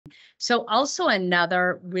So also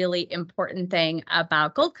another really important thing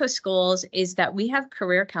about Gold Coast schools is that we have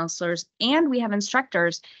career counselors and we have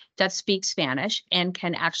instructors that speak Spanish and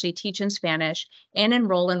can actually teach in Spanish and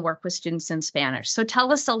enroll and work with students in Spanish. So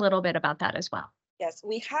tell us a little bit about that as well. Yes,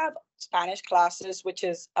 we have Spanish classes, which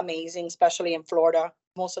is amazing, especially in Florida.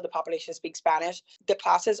 Most of the population speaks Spanish. The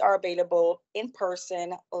classes are available in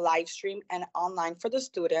person, live stream, and online for the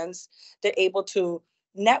students. They're able to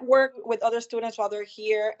network with other students while they're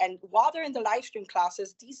here. And while they're in the live stream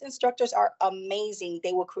classes, these instructors are amazing.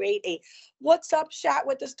 They will create a WhatsApp chat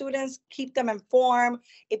with the students, keep them informed.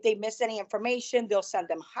 If they miss any information, they'll send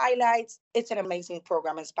them highlights. It's an amazing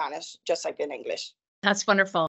program in Spanish, just like in English. That's wonderful.